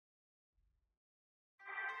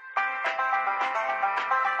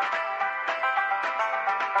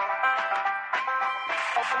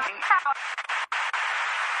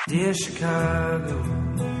Dear Chicago.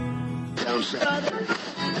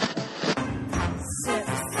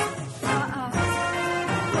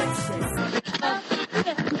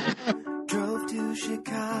 Drove to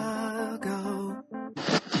Chicago.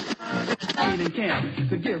 Training camp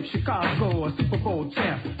to give Chicago a Super Bowl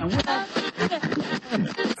champ.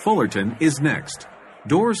 Fullerton is next.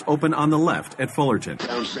 Doors open on the left at Fullerton.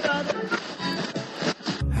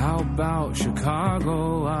 How about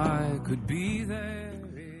Chicago? I could be there.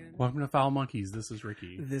 Welcome to Foul Monkeys. This is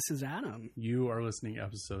Ricky. This is Adam. You are listening to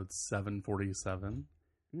episode 747,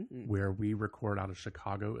 where we record out of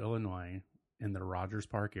Chicago, Illinois, in the Rogers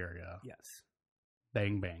Park area. Yes.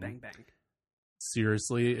 Bang, bang. Bang, bang.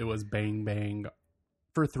 Seriously, it was bang, bang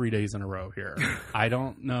for 3 days in a row here. I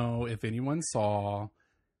don't know if anyone saw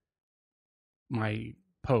my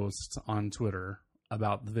post on Twitter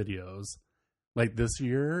about the videos. Like, this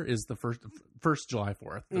year is the first July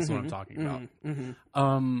 4th. That's what I'm talking about.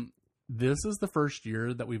 This is the first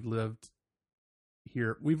year that we've lived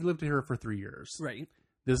here. We've lived here for 3 years. Right.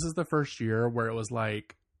 This is the first year where it was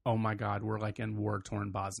like, oh my God, we're like in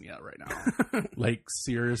war-torn Bosnia right now. Like,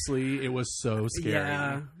 seriously, it was so scary.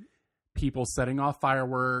 Yeah. People setting off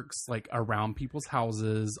fireworks, like, around people's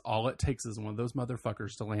houses. All it takes is one of those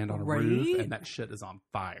motherfuckers to land on a roof, and that shit is on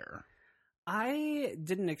fire. I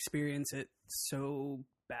didn't experience it so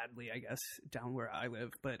badly, I guess, down where I live.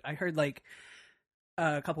 But I heard, like,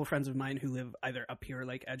 a couple of friends of mine who live either up here,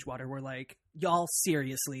 like Edgewater, were like, y'all,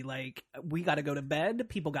 seriously, like, we got to go to bed.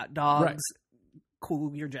 People got dogs. Right.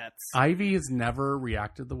 Cool your jets. Ivy has never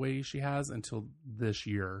reacted the way she has until this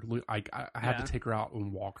year. I had to take her out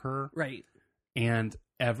and walk her. Right. And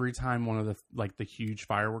every time one of the huge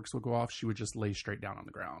fireworks would go off, she would just lay straight down on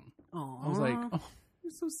the ground. Aww. I was like, oh,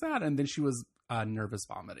 you're so sad. And then she was nervous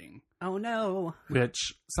vomiting. Oh, no.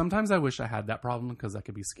 Which sometimes I wish I had that problem because I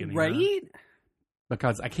could be skinnier. Right?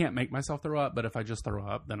 Because I can't make myself throw up, but if I just throw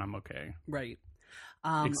up, then I'm okay. Right.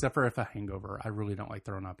 Except for if a hangover. I really don't like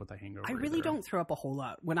throwing up with a hangover. I really don't throw up a whole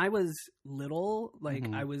lot. When I was little,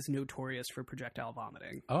 like, I was notorious for projectile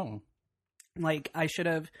vomiting. Oh. Like, I should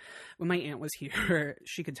have, when my aunt was here,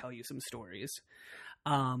 she could tell you some stories.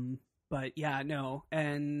 But yeah, no.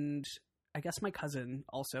 And I guess my cousin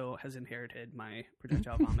also has inherited my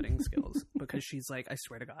projectile vomiting skills because she's like, I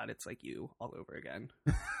swear to God, it's like you all over again.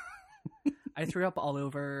 I threw up all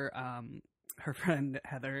over her friend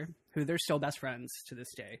Heather, who they're still best friends to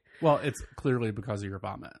this day. Well, it's clearly because of your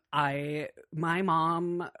vomit. My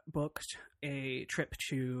mom booked a trip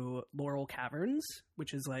to Laurel Caverns,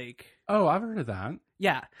 which is like... Oh, I've heard of that.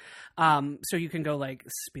 Yeah. So you can go like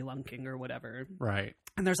spelunking or whatever. Right.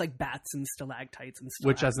 And there's like bats and stalactites and stuff.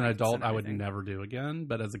 Which as an adult I would never do again.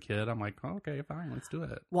 But as a kid, I'm like, oh, okay, fine, let's do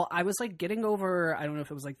it. Well, I was like getting over, I don't know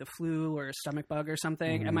if it was like the flu or a stomach bug or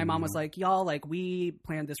something. And my mom was like, y'all, like we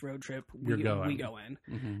planned this road trip. We go in.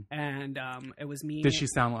 And it was me. Did she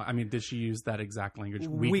sound like, did she use that exact language?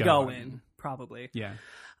 We go in. Probably. Yeah.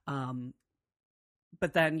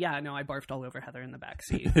 But then, yeah, no, I barfed all over Heather in the back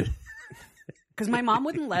seat. Because my mom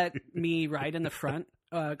wouldn't let me ride in the front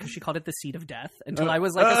because she called it the seat of death until I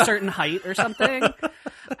was like a certain height or something.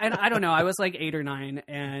 And I don't know, I was like 8 or 9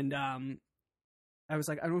 and I was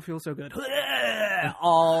like, I don't feel so good.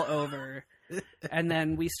 All over. And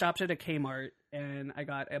then we stopped at a Kmart and I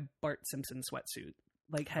got a Bart Simpson sweatsuit.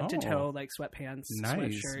 Like head to toe, like sweatpants,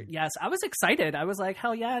 sweatshirt. Yes, I was excited. I was like,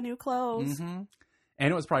 hell yeah, new clothes. Mm-hmm.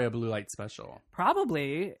 And it was probably a blue light special.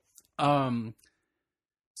 Probably.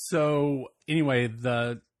 So anyway,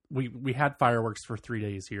 we had fireworks for 3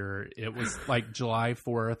 days here. It was like July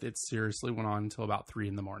 4th. It seriously went on until about 3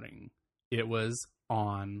 a.m. It was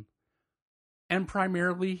on. And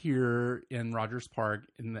primarily here in Rogers Park,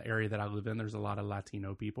 in the area that I live in, there's a lot of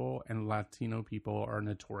Latino people. And Latino people are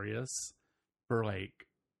notorious for like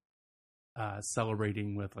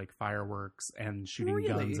celebrating with like fireworks and shooting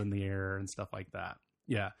guns in the air and stuff like that.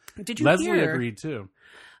 Yeah. Did you Leslie hear, agreed too.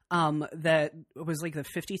 That it was like the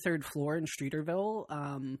 53rd floor in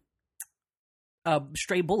Streeterville. A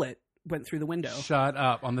stray bullet went through the window. Shut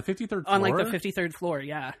up. On the 53rd floor? On like the 53rd floor,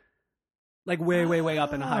 yeah. Like way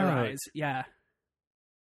up in a high rise. Yeah.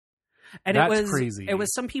 And that's crazy. It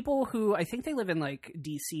was some people who, I think they live in like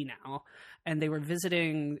DC now, and they were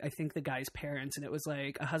visiting, I think, the guy's parents, and it was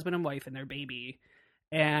like a husband and wife and their baby.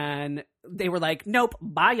 And they were like, "Nope,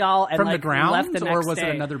 bye y'all," and from like the ground, left the next or was day.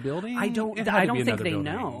 it another building? I don't think they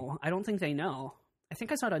know. I don't think they know. I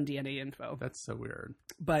think I saw it on DNA Info. That's so weird.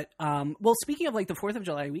 But well, speaking of like the 4th of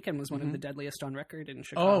July weekend was one of the deadliest on record in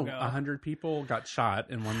Chicago. Oh, 100 people got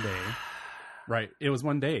shot in one day. Right. It was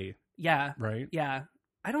one day. Yeah. Right. Yeah.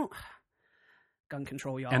 gun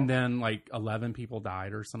control, y'all. And then like 11 people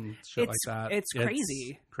died or some shit like that. It's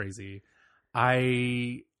crazy. Crazy.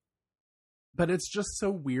 But it's just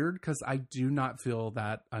so weird because I do not feel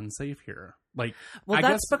that unsafe here. Like, well, I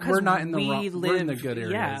that's guess because we're not in the we're in the good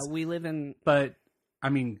areas. Yeah, we live in. But I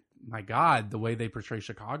mean, my God, the way they portray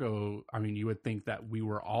Chicago, I mean, you would think that we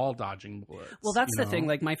were all dodging bullets. Well, that's the thing.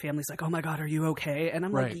 Like, my family's like, "Oh my God, are you okay?" And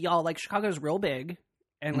I'm Right. like, "Y'all, like, Chicago's real big,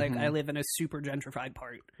 and like, Mhm. I live in a super gentrified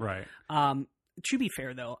part." Right. To be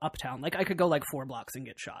fair, though, uptown, like, I could go like 4 blocks and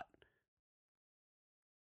get shot.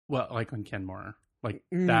 Well, like on Kenmore. Like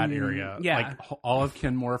that area. yeah. Like all of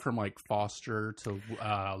Kenmore from like Foster to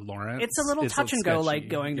Lawrence. It's a little touch and go, like sketchy.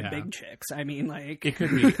 going to Yeah. Big Chicks. I mean, like, It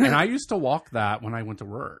could be. And I used to walk that when I went to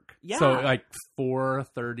work. Yeah. So like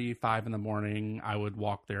 4:35 in the morning, I would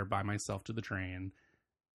walk there by myself to the train.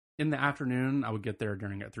 In the afternoon, I would get there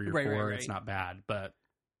during at 3 or Right, 4. right, It's right. not bad, but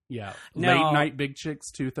yeah, No. late night Big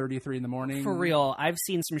Chicks 2:33 in the morning. for real, I've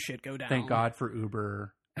seen some shit go down. Thank God for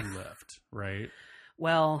Uber and Lyft, right?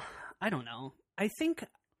 Well, I don't know. I think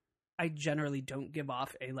I generally don't give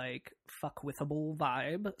off a like fuck-withable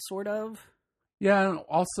vibe, sort of. Yeah, and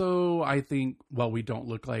also I think, well, we don't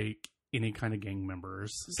look like any kind of gang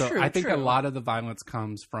members. So True, I think a true. lot of the violence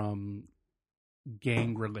comes from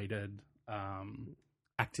gang-related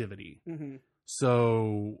activity. Mm-hmm.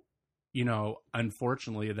 So, you know,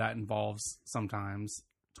 unfortunately, that involves sometimes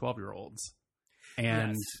 12-year-olds.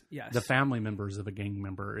 And yes. the family members of a gang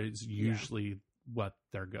member is usually what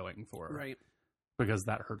they're going for. Right. Because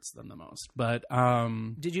that hurts them the most. But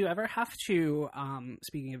Did you ever have to,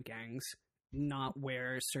 speaking of gangs, not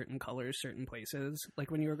wear certain colors, certain places,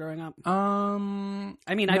 like when you were growing up?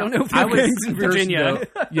 I mean, I don't know if there were gangs in Virginia.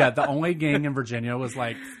 The only gang in Virginia was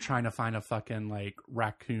like trying to find a fucking like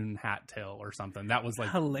raccoon hat tail or something. That was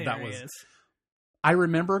like Hilarious. That was. I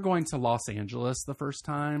remember going to Los Angeles the first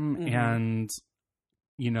time, Mhm. and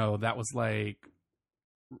you know that was like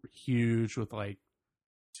huge with like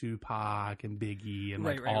Tupac and Biggie and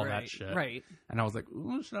like all that shit. Right. And I was like,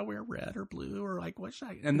 ooh, should I wear red or blue or like what should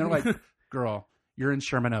I? And they're like, girl, you're in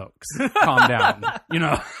Sherman Oaks. Calm down. You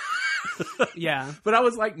know. Yeah. But I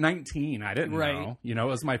was like 19. I didn't Right. know. You know,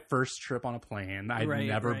 it was my first trip on a plane. I'd Right,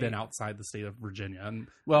 never right. been outside the state of Virginia. And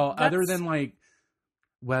well, other That's- than like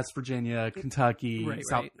West Virginia, Kentucky, Right,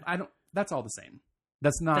 South, right. that's all the same.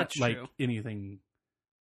 That's not That's like true. anything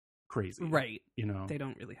crazy. Right. You know. They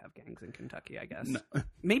don't really have gangs in Kentucky, I guess. No.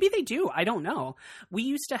 Maybe they do. I don't know. We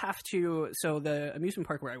used to have to. So the amusement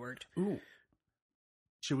park where I worked. Ooh.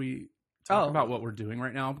 Should we talk Oh. about what we're doing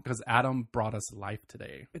right now? Because Adam brought us life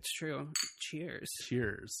today. It's true. Cheers.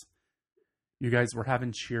 Cheers. You guys, we're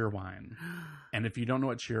having cheer wine. And if you don't know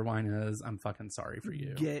what cheer wine is, I'm fucking sorry for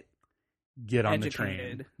you. Get on the train.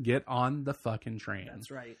 educated. Get on the fucking train. That's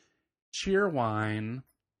right. Cheer wine.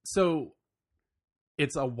 So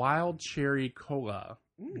it's a wild cherry cola,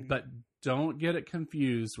 but don't get it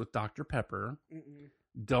confused with Dr. Pepper. Mm-mm.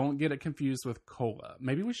 Don't get it confused with cola.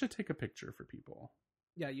 Maybe we should take a picture for people.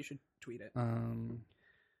 Yeah, you should tweet it.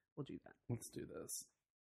 We'll do that. Let's do this.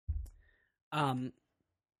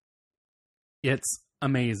 It's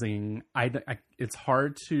amazing. It's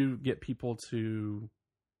hard to get people to.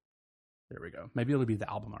 There we go. Maybe it'll be the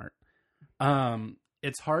album art.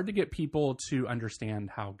 It's hard to get people to understand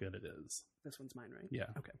how good it is. This one's mine, right? Yeah.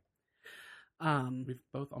 Okay. We've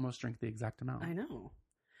both almost drank the exact amount. I know.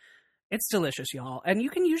 It's delicious, y'all. And you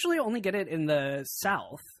can usually only get it in the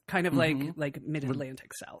South, kind of Mhm. like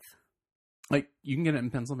Mid-Atlantic South. Like you can get it in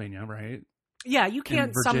Pennsylvania, right? Yeah, you In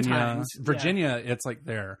can't sometimes. Yeah. Virginia, it's like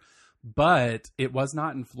there. But it was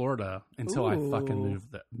not in Florida until I fucking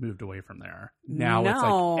Ooh. moved away from there. Now it's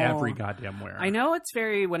No. like every goddamn where. I know it's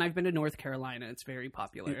very, when I've been to North Carolina, it's very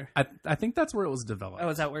popular. I think that's where it was developed. Oh,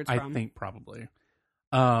 is that where it's I from? think probably.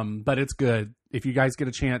 But it's good. If you guys get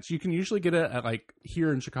a chance, you can usually get it at like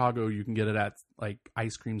here in Chicago, you can get it at like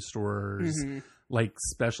ice cream stores, Mhm. like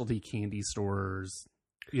specialty candy stores.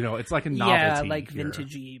 You know, it's like a novelty. Yeah, like here.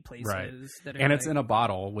 vintagey places. Right. That are And it's like, in a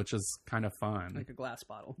bottle, which is kind of fun. like a glass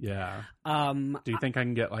bottle. Yeah. Do Do you think I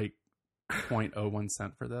can get like 0.01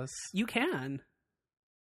 cent for this? You can.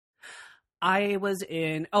 I was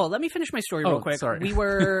in. Oh, let me finish my story real Oh, quick. sorry.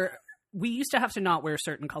 We used to have to not wear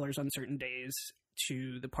certain colors on certain days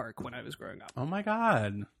to the park when I was growing up. Oh my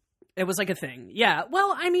God. It was like a thing. Yeah.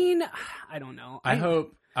 Well, I mean, I don't know. I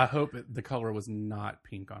hope the color was not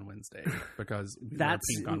pink on Wednesday because we wear That's-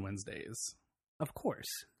 pink on Wednesdays. Of course,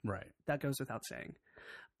 Right. that goes without saying.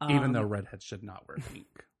 Even though redheads should not wear pink.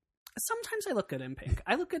 sometimes I look good in pink.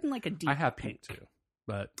 I look good in like a deep. I have pink too,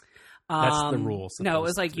 but that's the rule. No, it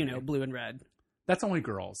was supposed like to be. blue and red. That's only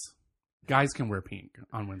girls. Guys can wear pink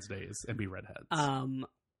on Wednesdays and be redheads.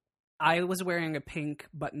 I was wearing a pink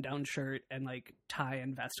button-down shirt and like tie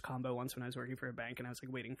and vest combo once when I was working for a bank, and I was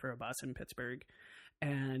like waiting for a bus in Pittsburgh,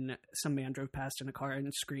 and some man drove past in a car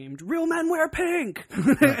and screamed, "Real men wear pink!"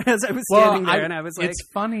 as I was standing there, and I was like, it's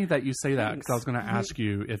funny that you say that, because I was going to ask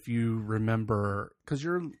you if you remember, because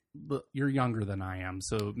you're younger than I am,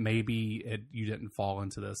 so maybe you didn't fall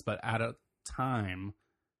into this, but at a time,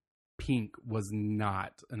 pink was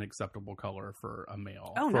not an acceptable color for a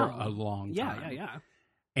male for a long time. Yeah.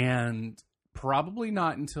 And probably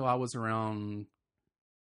not until I was around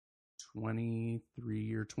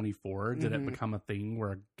 23 or 24 did it become a thing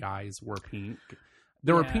where guys wore pink.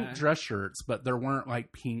 There were pink dress shirts, but there weren't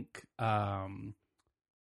like pink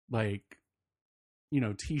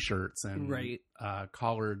t-shirts and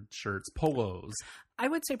collared shirts, polos. I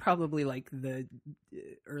would say probably like the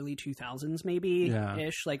early 2000s maybe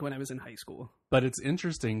ish, like when I was in high school. But it's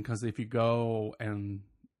interesting because if you go and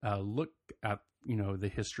look at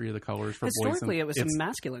the history of the colors for historically, boys, it was a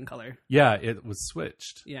masculine color. Yeah, it was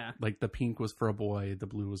switched. Yeah, like the pink was for a boy, the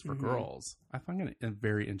blue was for girls. I find it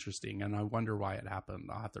very interesting, and I wonder why it happened.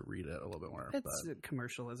 I'll have to read it a little bit more. It's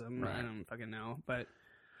commercialism. Right. I don't fucking know, but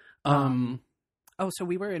so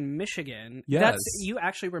we were in Michigan. Yes. You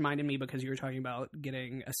actually reminded me because you were talking about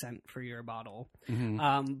getting a cent for your bottle.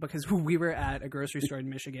 Because we were at a grocery store in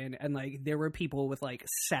Michigan, and like there were people with like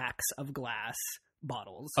sacks of glass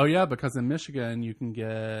bottles. Oh yeah, because in Michigan you can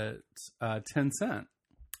get 10 cent.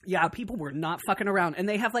 Yeah, people were not fucking around, and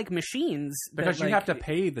they have like machines because you have to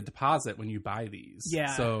pay the deposit when you buy these.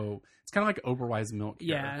 Yeah, so it's kind of like Oberweis milk.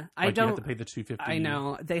 Here. Yeah, like you have to pay the $2.50. I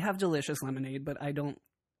know they have delicious lemonade, but I don't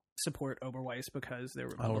support Oberweis because they're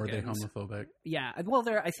Republicans. Oh, are they homophobic? Yeah, well,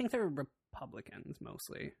 I think they're Republicans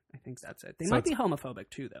mostly. I think that's it. They might be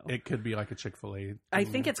homophobic too, though. It could be like a Chick-fil-A. I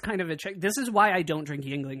think it's kind of a This is why I don't drink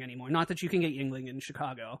Yuengling anymore. Not that you can get Yuengling in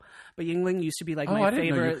Chicago, but Yuengling used to be like my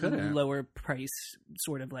favorite lower price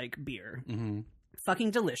sort of like beer.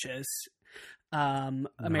 Fucking delicious.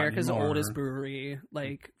 America's oldest brewery,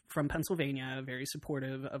 like from Pennsylvania, very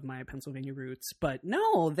supportive of my Pennsylvania roots. But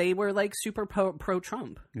no, they were like super pro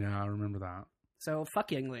Trump. Yeah, I remember that. So fuck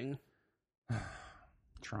Yuengling.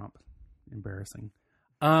 Trump. Embarrassing.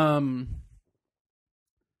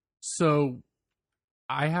 So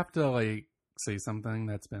I have to like say something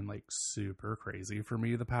that's been like super crazy for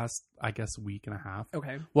me the past, I guess, week and a half.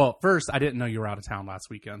 Okay. Well, first, I didn't know you were out of town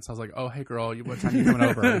last weekend. So I was like, oh, hey girl, what time are you coming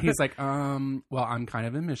over? And he's like, well, I'm kind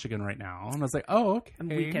of in Michigan right now. And I was like, oh, okay. I'm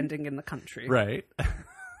weekending in the country. Right.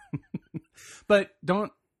 But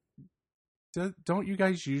don't you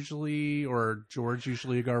guys usually, or George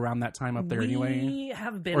usually go around that time up there anyway? We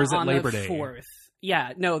have been or is it on Labor the Day? 4th.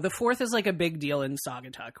 Yeah, no, the 4th is like a big deal in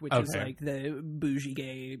Saugatuck, which is like the bougie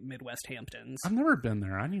gay Midwest Hamptons. I've never been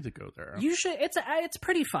there. I need to go there. You should. It's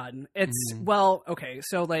pretty fun. It's well, okay.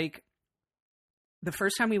 So like, the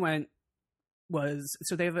first time we went was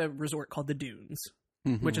they have a resort called the Dunes,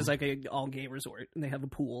 which is like a all gay resort, and they have a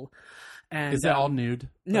pool. And is it all nude?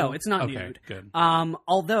 No, it's not nude. Good.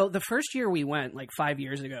 Although the first year we went, like 5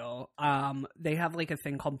 years ago, they have like a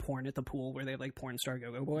thing called Porn at the Pool where they have like porn star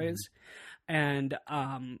go-go boys. And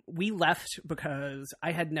we left because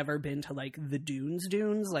I had never been to like the dunes,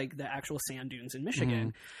 like the actual sand dunes in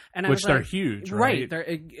Michigan. And which they're huge, right?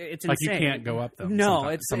 It's like insane. you can't go up them. No,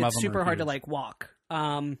 it's super hard to like walk.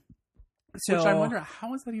 So which I wonder,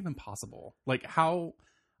 how is that even possible? Like how...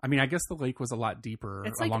 I mean, I guess the lake was a lot deeper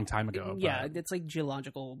a long time ago. Yeah, it's like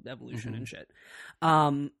geological evolution and shit.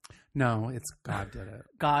 No, it's God did it.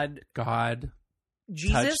 God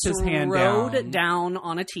Jesus touched his hand down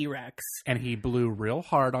on a T-Rex. And he blew real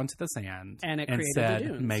hard onto the sand. And it created said, the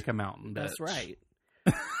dunes. Make a mountain, bitch. That's right.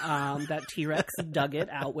 That T-Rex dug it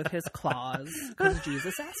out with his claws because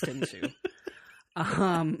Jesus asked him to.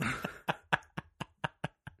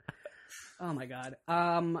 Oh, my God.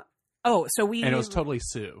 So and it was totally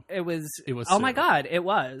Sue. It was. Oh Sue. my God! It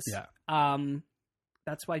was. Yeah.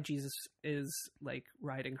 That's why Jesus is like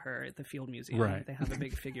riding her at the Field Museum. Right. They have a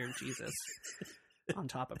big figure of Jesus on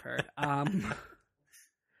top of her.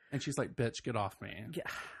 And she's like, "Bitch, get off me." Yeah.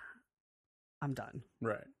 I'm done.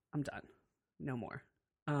 Right. I'm done. No more.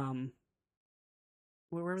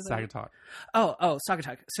 Where was Saugatuck. Oh,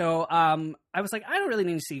 Saugatuck. So, I was like, I don't really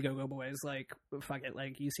need to see Go-Go Boys. Like, fuck it.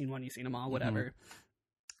 Like, you've seen one, you've seen them all, whatever.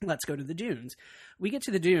 Let's go to the dunes. We get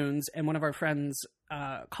to the dunes, and one of our friends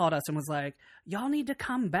called us and was like, y'all need to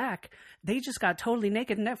come back. They just got totally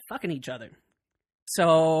naked and they're fucking each other.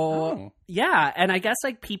 So, yeah. And I guess,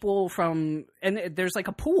 like, people from... And there's, like,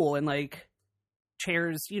 a pool and, like,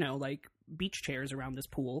 chairs, like, beach chairs around this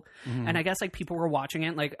pool. And I guess, like, people were watching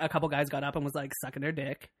it. Like, a couple guys got up and was, like, sucking their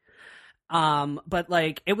dick. But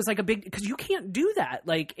like it was like a big, because you can't do that.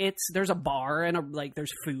 Like there's a bar and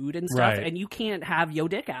there's food and stuff, Right. and you can't have your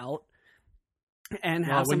dick out and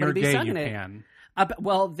Well, have when you're somebody be gay, sucking you it. can.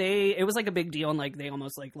 Well, it was like a big deal, and like they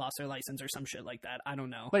almost like lost their license or some shit like that. I don't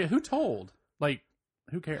know. Like, who told? Like,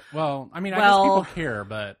 who cares? Well, I mean, I Well- guess people care,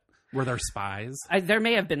 but were there spies? There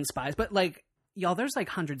may have been spies, but like y'all, there's like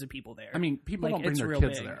hundreds of people there. I mean, people like don't bring it's their real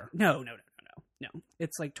kids big. there. No.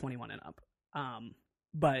 It's like 21 and up.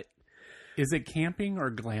 But Is it camping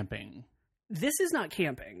or glamping? this is not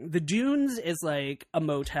camping. The Dunes is like a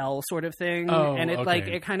motel sort of thing, Oh, and it okay. like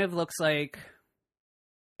it kind of looks like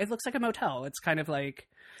a motel. It's kind of like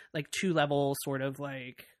 2-level sort of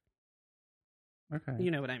like, Okay.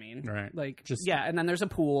 you know what I mean? Right. Like Just- yeah, and then there's a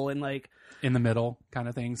pool and like In the middle kind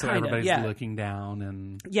of thing. So Kinda, everybody's yeah. looking down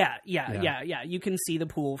and yeah. Yeah. You can see the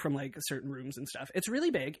pool from like certain rooms and stuff. It's really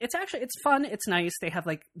big. It's fun. It's nice. They have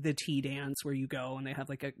like the tea dance where you go and they have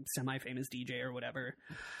like a semi-famous DJ or whatever.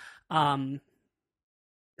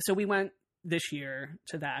 So we went this year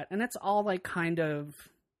to that, and it's all like kind of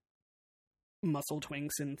muscle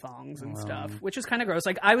twinks and thongs and Wow. stuff, which is kind of gross.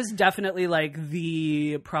 Like I was definitely like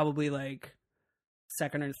the probably like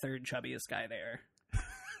second or third chubbiest guy there.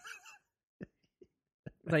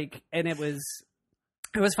 Like, and it was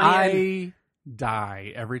funny. I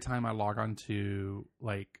die every time I log on to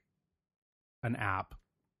like an app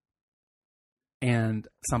and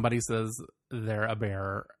somebody says they're a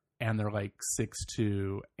bear and they're like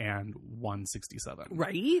 6'2" and 167.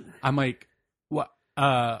 Right? I'm like, what?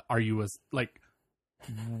 Are you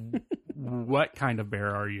what kind of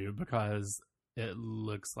bear are you? Because it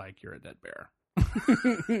looks like you're a dead bear.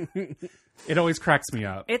 It always cracks me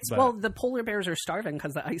up. It's but- well, the polar bears are starving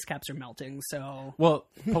because the ice caps are melting. So well,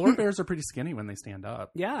 polar bears are pretty skinny when they stand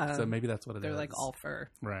up. yeah, So maybe that's what it is. they're like all fur.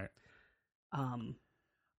 right. Um,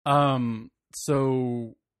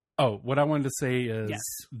 What I wanted to say is Yes.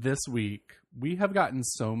 this week we have gotten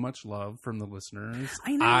so much love from the listeners.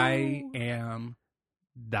 I know. I am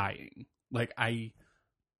dying.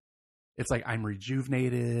 It's like I'm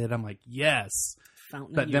rejuvenated. I'm like, yes.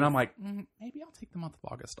 fountain. But of then youth. I'm like, maybe I'll take the month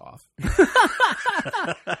of August off.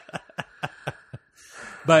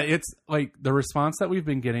 But it's like the response that we've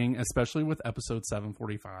been getting, especially with episode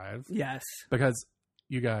 745, yes, because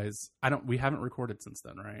you guys, we haven't recorded since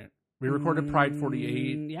then, right? We recorded Pride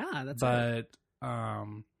 48, Yeah, that's it.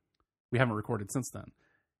 but we haven't recorded since then.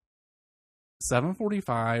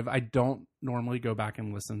 745, I don't normally go back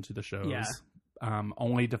and listen to the shows, Yeah.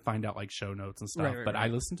 Only to find out like show notes and stuff. Right, but I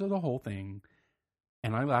right. listened to the whole thing,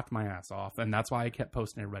 and I laughed my ass off, and that's why I kept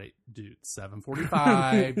posting everybody, dude,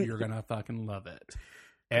 745, you're gonna fucking love it.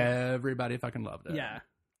 Everybody fucking loved it. Yeah.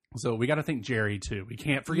 So we got to thank Jerry too. We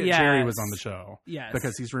can't forget Yes. Jerry was on the show. Yes.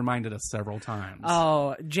 Because he's reminded us several times.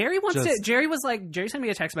 Oh, Jerry wants Just- to. Jerry sent me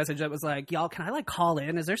a text message that was like, "Y'all, can I like call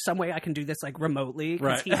in? Is there some way I can do this like remotely?" Because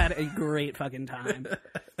Right. he had a great fucking time.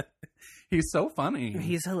 He's so funny.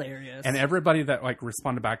 He's hilarious. And everybody that like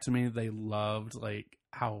responded back to me, they loved like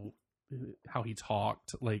how he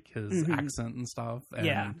talked, like his Mhm. accent and stuff. And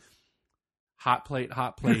Yeah. hot plate.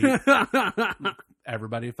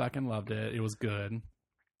 Everybody fucking loved it. It was good.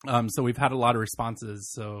 So we've had a lot of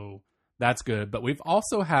responses, so that's good. But we've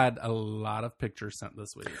also had a lot of pictures sent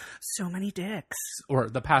this week, So many dicks. or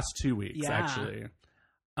the past 2 weeks, Yeah. actually.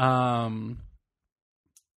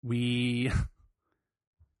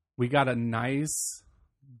 We got a nice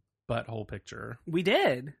butthole picture. We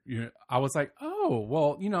did. I was like, oh,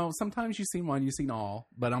 well, sometimes you've seen one, you've seen all.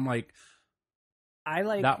 But I'm like, I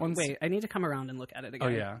like That one's- Wait, I need to come around and look at it again.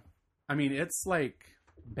 oh, yeah. I mean, it's like,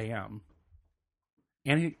 bam.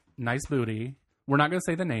 And nice booty. We're not going to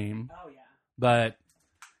say the name, Oh yeah. but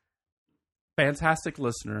fantastic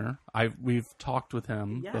listener. We've talked with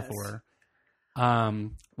him Yes. before.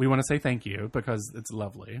 We want to say thank you because it's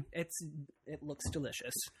lovely. It looks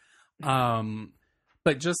delicious.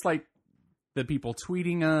 But just like the people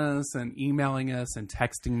tweeting us and emailing us and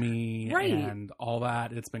texting me Right. and all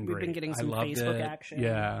that, it's been We've great. been getting I some loved Facebook it. action.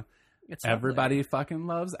 Yeah. It's lovely. Everybody fucking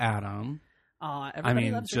loves Adam. Everybody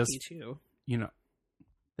mean, loves just- Ricky too.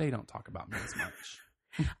 They don't talk about me as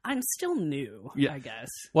much. I'm still new, Yeah. I guess.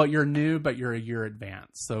 Well, you're new, but you're a year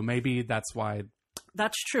advanced. So maybe that's why.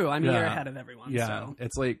 That's true. I'm a year Yeah. ahead of everyone. Yeah. So.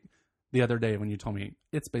 It's like the other day when you told me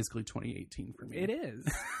it's basically 2018 for me. It is.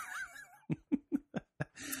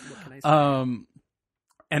 What can I say?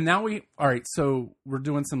 And now all right, so we're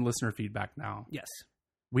doing some listener feedback now. Yes.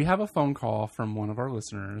 We have a phone call from one of our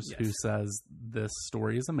listeners Yes. who says this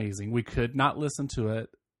story is amazing. We could not listen to it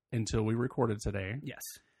until we recorded today. Yes.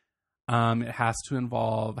 It has to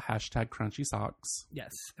involve # crunchy socks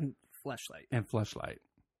Yes. And fleshlight. and fleshlight.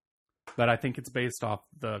 But I think it's based off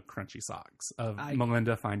the crunchy socks of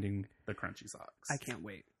Melinda finding the crunchy socks. I can't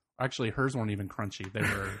wait. Actually, hers weren't even crunchy.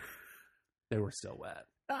 They were still wet.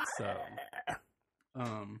 So,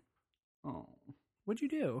 What'd you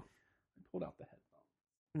do? I pulled out the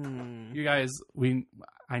headphones. Mm. You guys,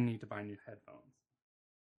 I need to buy new headphones.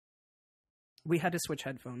 We had to switch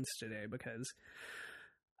headphones today because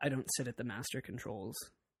I don't sit at the master controls.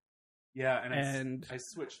 Yeah, and I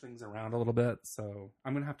switched things around a little bit, so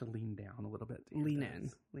I'm going to have to lean down a little bit. Lean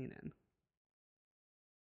in.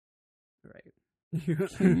 Right.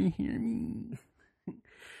 Can you hear me?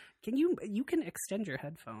 You can extend your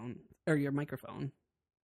headphone or your microphone.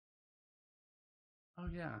 Oh,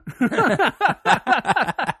 yeah.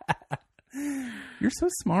 You're so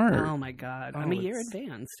smart. Oh, my God. I'm a year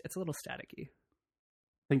advanced. It's a little staticky.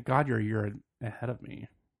 Thank God you're a year ahead of me.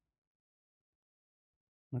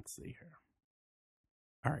 Let's see here.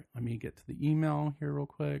 All right, let me get to the email here real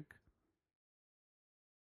quick.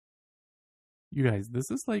 You guys, this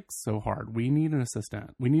is like so hard. We need an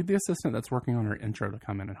assistant. We need the assistant that's working on our intro to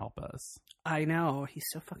come in and help us. I know. He's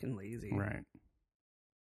so fucking lazy. Right.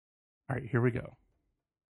 All right, here we go.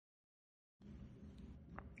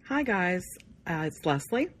 Hi, guys. It's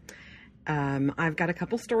Leslie. I've got a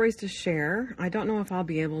couple stories to share. I don't know if I'll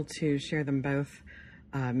be able to share them both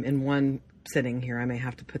in one sitting here. I may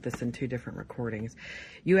have to put this in two different recordings.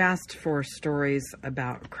 You asked for stories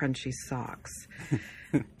about crunchy socks.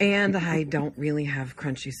 And I don't really have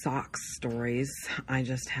crunchy socks stories. I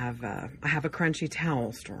just have I have a crunchy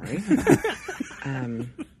towel story.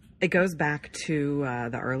 It goes back to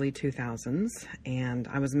the early 2000s, and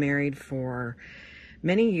I was married for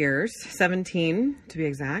many years, 17 to be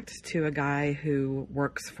exact, to a guy who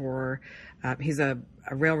works for, he's a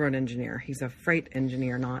railroad engineer. He's a freight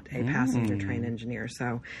engineer, not a passenger train engineer.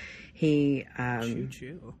 So he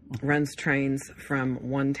runs trains from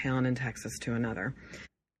one town in Texas to another.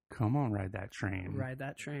 Come on, ride that train. Ride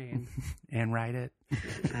that train. And ride it.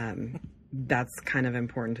 That's kind of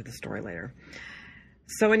important to the story later.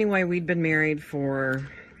 So anyway, we'd been married for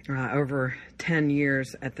over 10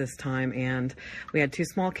 years at this time, and we had two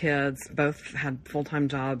small kids. Both had full-time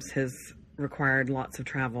jobs. His required lots of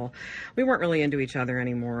travel. We weren't really into each other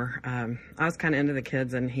anymore. I was kind of into the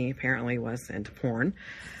kids, and he apparently was into porn.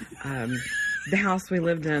 The house we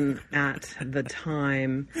lived in at the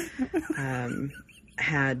time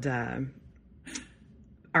had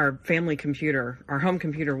our family computer, our home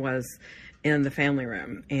computer was in the family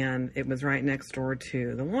room, and it was right next door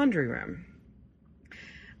to the laundry room.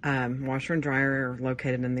 Washer and dryer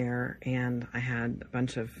located in there, and I had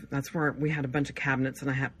that's where we had a bunch of cabinets, and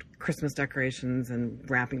I had Christmas decorations and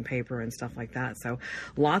wrapping paper and stuff like that. So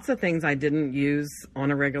lots of things I didn't use on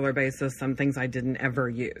a regular basis, some things I didn't ever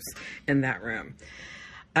use in that room.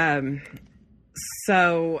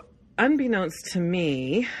 So unbeknownst to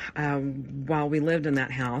me, while we lived in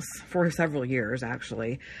that house for several years,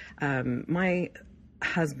 actually, my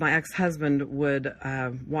ex-husband would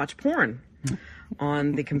watch porn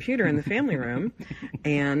on the computer in the family room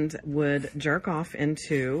and would jerk off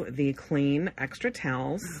into the clean extra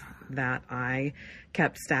towels that I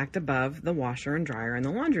kept stacked above the washer and dryer in the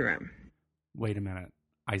laundry room. Wait a minute.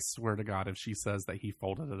 I swear to God, if she says that he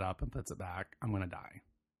folded it up and puts it back, I'm going to die.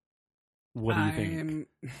 What do you think?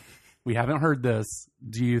 We haven't heard this.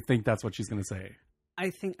 Do you think that's what she's going to say? I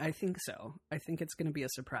think so. I think it's going to be a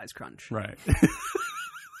surprise crunch. Right.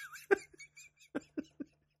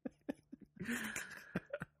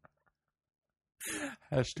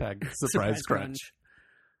 Hashtag surprise crunch.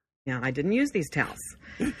 Yeah, I didn't use these towels.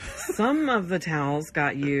 Some of the towels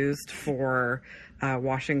got used for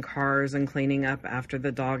washing cars and cleaning up after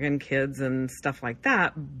the dog and kids and stuff like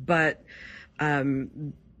that. But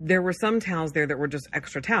there were some towels there that were just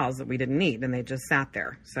extra towels that we didn't need, and they just sat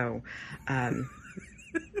there. So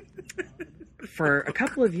for a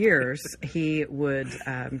couple of years, he would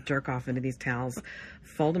jerk off into these towels,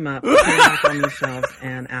 fold them up, put them back on the shelves,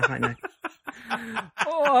 and act like nothing.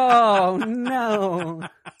 Oh, no.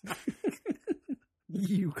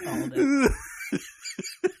 You called it.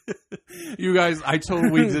 You guys, I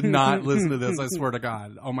totally did not listen to this. I swear to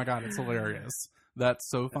God. Oh, my God. It's hilarious. That's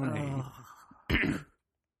so funny.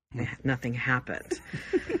 Nothing happened.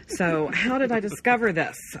 So how did I discover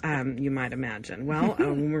this, you might imagine? Well,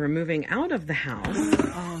 when we were moving out of the house,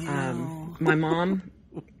 my mom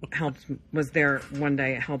was there one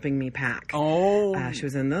day helping me pack. She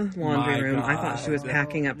was in the laundry room. I thought she was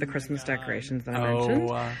packing up the Christmas decorations that I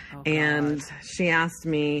mentioned. And she asked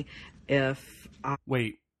me if...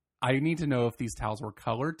 Wait, I need to know if these towels were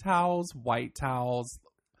colored towels, white towels.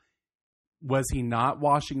 Was he not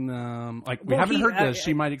washing them? Like, we haven't heard this.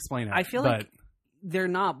 She might explain it. I feel like they're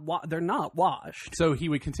not washed. So he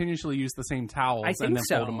would continuously use the same towels I think and then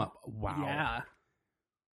so. fold them up. Wow. Yeah.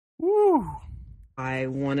 Woo. I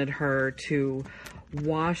wanted her to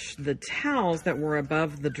wash the towels that were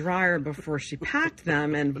above the dryer before she packed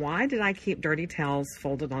them. And why did I keep dirty towels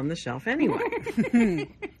folded on the shelf anyway?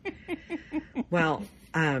 Well,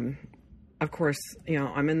 of course,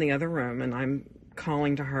 I'm in the other room and I'm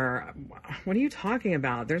calling to her. What are you talking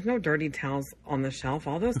about? There's no dirty towels on the shelf.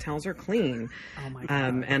 All those towels are clean. Oh my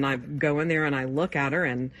God. And I go in there and I look at her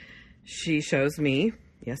and she shows me,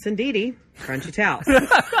 yes, indeedy, crunchy towels.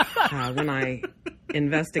 When I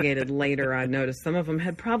investigated later, I noticed some of them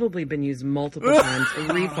had probably been used multiple times,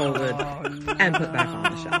 refolded, and put back on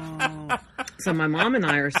the shelf. So my mom and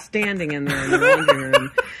I are standing in there in the laundry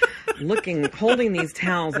room, holding these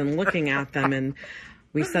towels and looking at them, and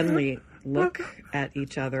we suddenly look at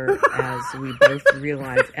each other as we both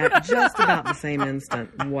realize at just about the same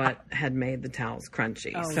instant what had made the towels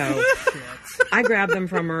crunchy. So I grab them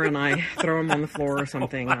from her and I throw them on the floor or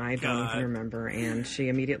something. I don't even remember. And she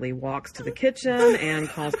immediately walks to the kitchen and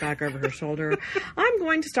calls back over her shoulder, I'm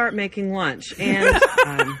going to start making lunch, and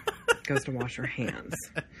goes to wash her hands.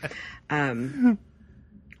 Oh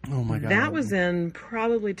my God. That was in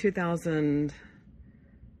probably 2000.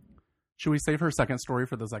 Should we save her second story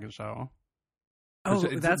for the second show? Oh,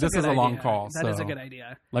 This is a long call. That is so a good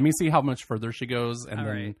idea. Let me see how much further she goes, and All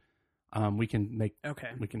then we can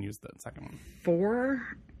we can use the second one. 4,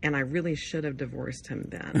 and I really should have divorced him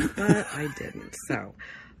then, but I didn't. So,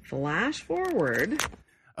 flash forward.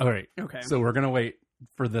 All right. Okay. So we're gonna wait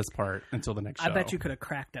for this part until the next show. I bet you could have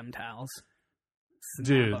cracked them towels. Snap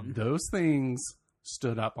Dude, 'em. those things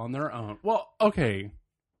stood up on their own. Well, okay.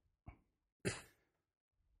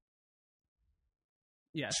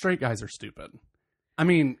 Yeah. Straight guys are stupid. I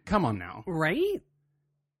mean, come on now. Right?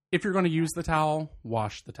 If you're going to use the towel,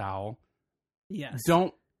 wash the towel. Yes.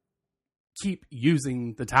 Don't keep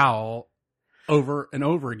using the towel over and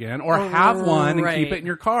over again, or have one and keep it in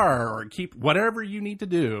your car, or keep whatever you need to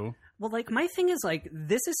do. Well, like, my thing is, like,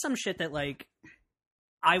 this is some shit that, like,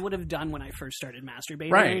 I would have done when I first started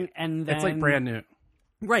masturbating. Right. And then, It's like brand new.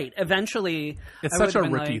 Right. Eventually. It's I such a would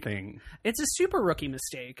have been rookie like, thing. It's a super rookie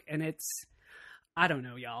mistake. And it's, I don't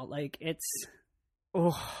know, y'all. Like, it's,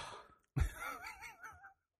 oh.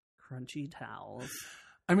 Crunchy towels.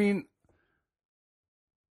 I mean,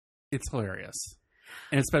 it's hilarious.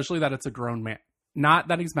 And especially that it's a grown man. Not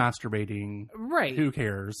that he's masturbating. Right. Who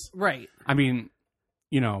cares? Right. I mean,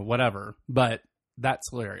 whatever. But that's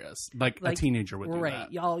hilarious. Like a teenager would do right.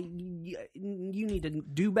 that. Y'all, you need to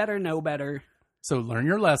do better, know better. So learn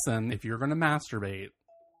your lesson. If you're going to masturbate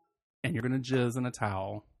and you're going to jizz in a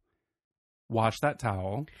towel, wash that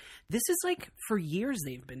towel. This is like, for years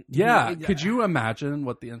they've been. Yeah. Could you imagine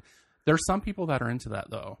what there's some people that are into that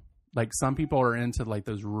though. Like some people are into like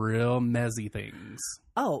those real messy things.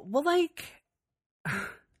 Oh, well, like,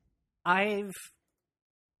 I've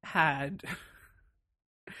had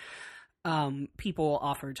people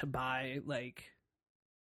offer to buy like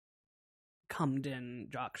cummed in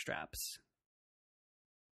jock straps.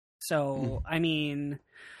 So, I mean,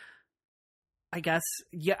 I guess,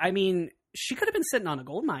 yeah, I mean, she could have been sitting on a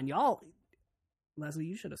gold mine. Y'all, Leslie,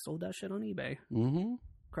 you should have sold that shit on eBay. Mm-hmm.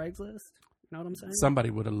 Craigslist. You know what I'm saying? Somebody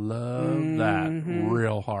would have loved that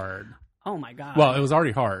real hard. Oh my God. Well, it was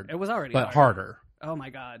already hard. It was already but hard. harder. Oh my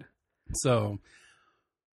God. So,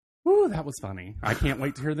 whew, that was funny. I can't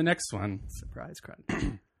wait to hear the next one. Surprise crunch.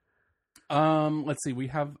 Let's see. We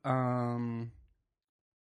have let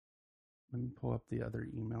me pull up the other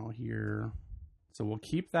email here. So we'll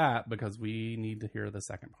keep that because we need to hear the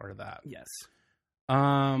second part of that. Yes.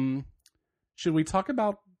 Should we talk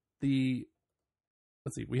about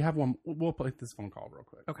let's see. We have one. We'll play this phone call real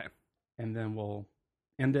quick. Okay. And then we'll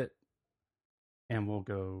end it and we'll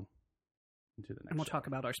go into the next And we'll show. talk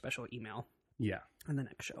about our special email Yeah. in the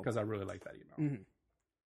next show. Because I really like that email.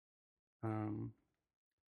 Mm-hmm.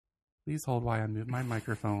 Please hold while I move my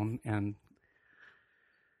microphone and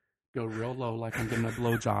go real low like I'm giving a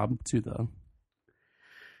blowjob to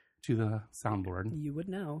the soundboard. You would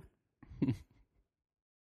know.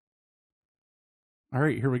 All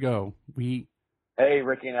right, here we go. Hey,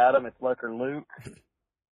 Ricky and Adam, it's Lurker Luke.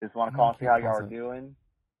 Just want to call and see how y'all are Pause it. doing.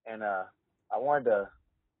 And I wanted to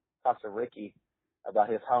talk to Ricky about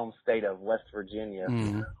his home state of West Virginia.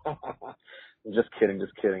 Mm. Just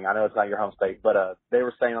kidding. I know it's not your home state, but they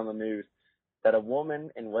were saying on the news that a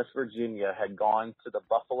woman in West Virginia had gone to the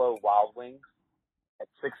Buffalo Wild Wings at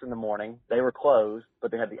 6 a.m. They were closed,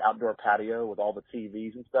 but they had the outdoor patio with all the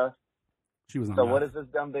TVs and stuff. She was on So that. what does this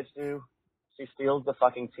dumb bitch do? She steals the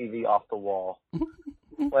fucking TV off the wall.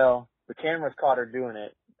 Well, the cameras caught her doing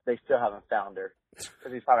it. They still haven't found her.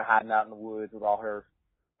 because he's probably hiding out in the woods with all her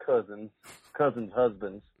cousins'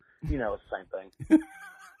 husbands. You know, it's the same thing.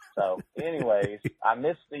 So, anyways, I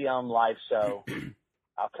missed the live show.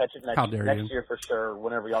 I'll catch it next year for sure,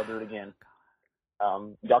 whenever y'all do it again.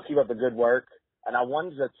 Y'all keep up the good work. And I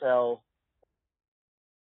wanted to tell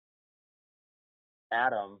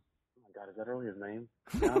Adam, oh my God, is that really his name?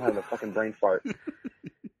 I don't have a fucking brain fart.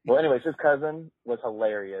 Well, anyways, his cousin was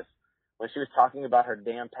hilarious. When she was talking about her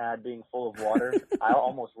damn pad being full of water, I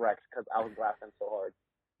almost wrecked because I was laughing so hard.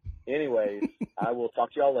 Anyways, I will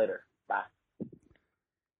talk to y'all later. Bye.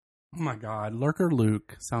 Oh my God, Lurker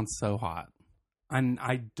Luke sounds so hot. And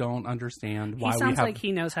I don't understand why he sounds like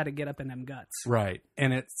he knows how to get up in them guts. Right.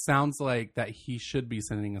 And it sounds like that he should be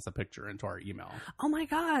sending us a picture into our email. Oh my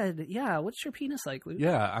God. Yeah. What's your penis like, Luke?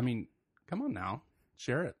 Yeah. I mean, come on now.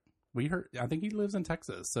 Share it. We heard, I think he lives in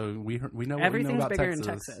Texas. So we know what we know Everything's about bigger Texas.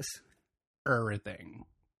 in Texas. Everything.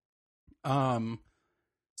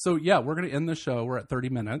 So yeah, we're going to end the show. We're at 30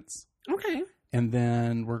 minutes. Okay. And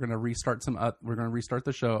then we're going to restart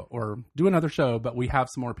the show or do another show, but we have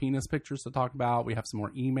some more penis pictures to talk about. We have some more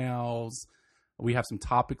emails. We have some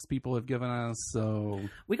topics people have given us. So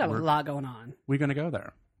we got a lot going on. We're going to go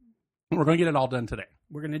there. We're going to get it all done today.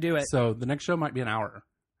 We're going to do it. So the next show might be an hour.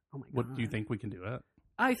 Oh my God. What do you think we can do it?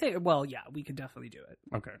 I think, well, yeah, we could definitely do it.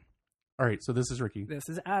 Okay. All right. So this is Ricky. This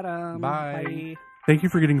is Adam. Bye. Bye. Thank you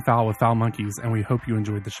for getting foul with Foul Monkeys, and we hope you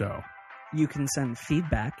enjoyed the show. You can send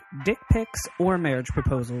feedback, dick pics, or marriage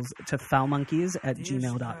proposals to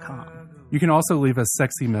foulmonkeys@gmail.com. You can also leave us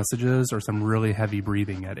sexy messages or some really heavy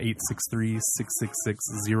breathing at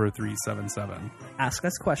 863-666-0377. Ask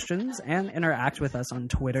us questions and interact with us on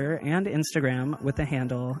Twitter and Instagram with the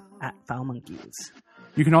handle @foulmonkeys.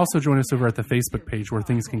 You can also join us over at the Facebook page where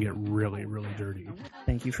things can get really, really dirty.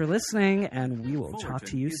 Thank you for listening, and we will talk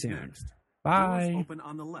to you is soon. next. Bye. Doors open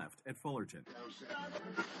on the left at Fullerton.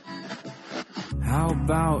 How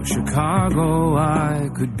about Chicago? I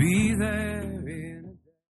could be there.